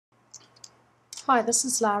Hi, this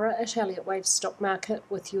is Lara at Elliott Wave Stock Market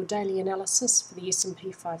with your daily analysis for the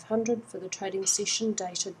S&P 500 for the trading session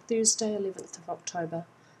dated Thursday 11th of October.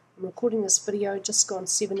 I'm recording this video just gone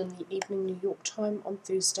 7 in the evening New York time on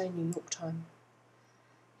Thursday New York time.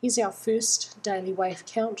 Here's our first daily wave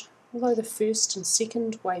count. Although the first and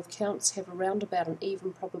second wave counts have around about an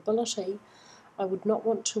even probability, I would not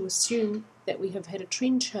want to assume that we have had a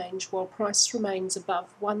trend change while price remains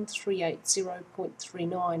above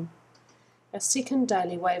 1380.39. Our second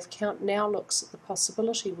daily wave count now looks at the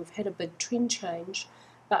possibility we've had a big trend change,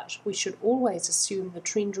 but we should always assume the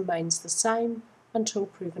trend remains the same until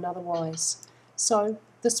proven otherwise. So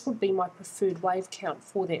this would be my preferred wave count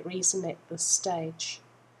for that reason at this stage.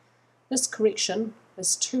 This correction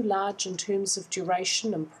is too large in terms of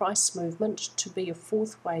duration and price movement to be a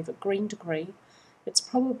fourth wave at green degree. It's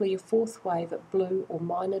probably a fourth wave at blue or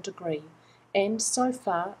minor degree. And so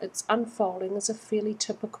far it's unfolding as a fairly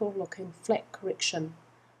typical looking flat correction,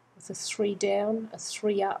 with a 3 down, a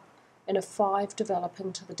 3 up, and a 5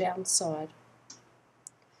 developing to the downside.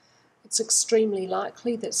 It's extremely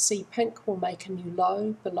likely that C pink will make a new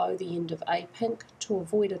low below the end of A pink. To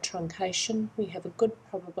avoid a truncation, we have a good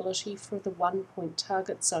probability for the 1 point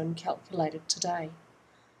target zone calculated today.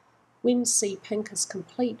 When C pink is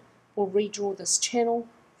complete, we'll redraw this channel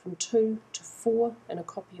from 2 to 4 and a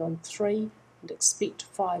copy on 3, and expect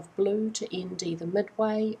 5 blue to end either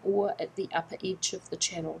midway or at the upper edge of the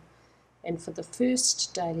channel. And for the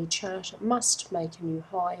first daily chart, it must make a new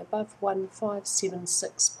high above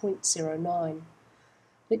 1576.09.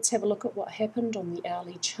 Let's have a look at what happened on the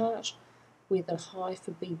hourly chart, where the high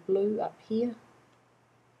for B blue up here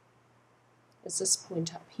is this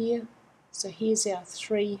point up here. So here's our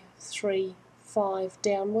 3, 3, 5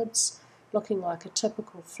 downwards, looking like a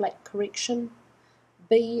typical flat correction.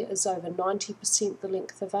 B is over 90% the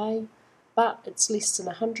length of A, but it's less than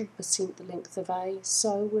 100% the length of A,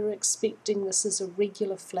 so we're expecting this is a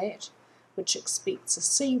regular flat, which expects a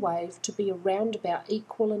C wave to be around about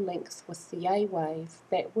equal in length with the A wave.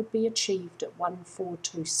 That would be achieved at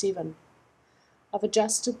 1427. I've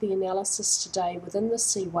adjusted the analysis today within the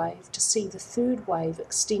C wave to see the third wave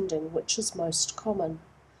extending, which is most common.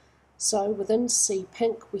 So within C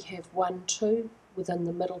pink we have 1, 2, within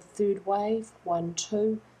the middle third wave, 1,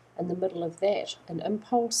 2, in the middle of that an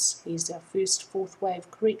impulse. Here's our first fourth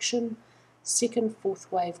wave correction, second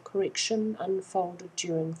fourth wave correction unfolded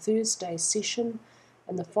during Thursday's session,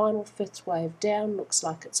 and the final fifth wave down looks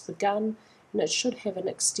like it's begun, and it should have an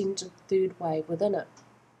extended third wave within it.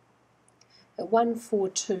 At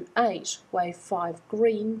 1428, wave 5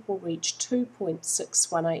 green will reach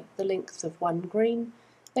 2.618, the length of 1 green.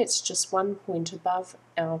 That's just 1 point above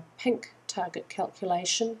our pink target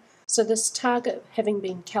calculation. So this target, having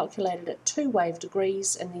been calculated at 2 wave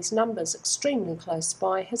degrees and these numbers extremely close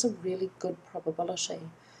by, has a really good probability.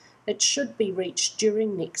 It should be reached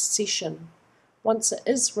during next session. Once it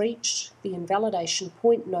is reached, the invalidation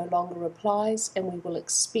point no longer applies and we will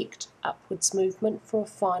expect upwards movement for a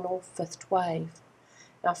final fifth wave.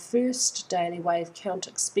 Our first daily wave count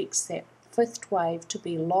expects that fifth wave to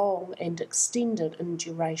be long and extended in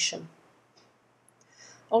duration.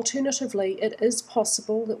 Alternatively, it is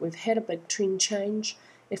possible that we've had a big trend change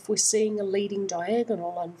if we're seeing a leading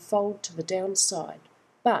diagonal unfold to the downside,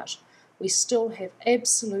 but we still have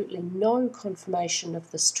absolutely no confirmation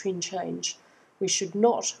of this trend change. We should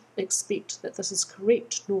not expect that this is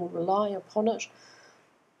correct nor rely upon it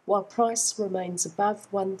while price remains above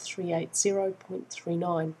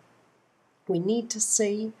 1380.39. We need to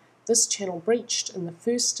see this channel breached in the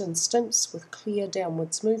first instance with clear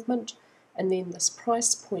downwards movement, and then this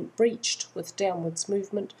price point breached with downwards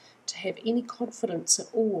movement to have any confidence at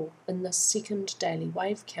all in this second daily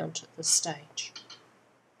wave count at this stage.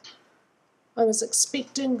 I was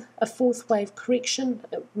expecting a fourth wave correction.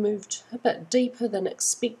 It moved a bit deeper than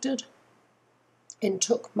expected and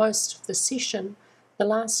took most of the session. The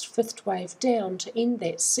last fifth wave down to end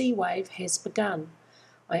that C wave has begun.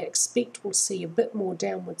 I expect we'll see a bit more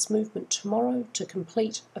downwards movement tomorrow to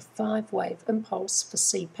complete a 5 wave impulse for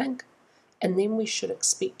C pink, and then we should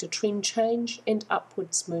expect a trend change and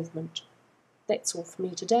upwards movement. That's all for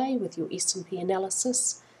me today with your S&P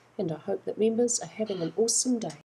analysis, and I hope that members are having an awesome day.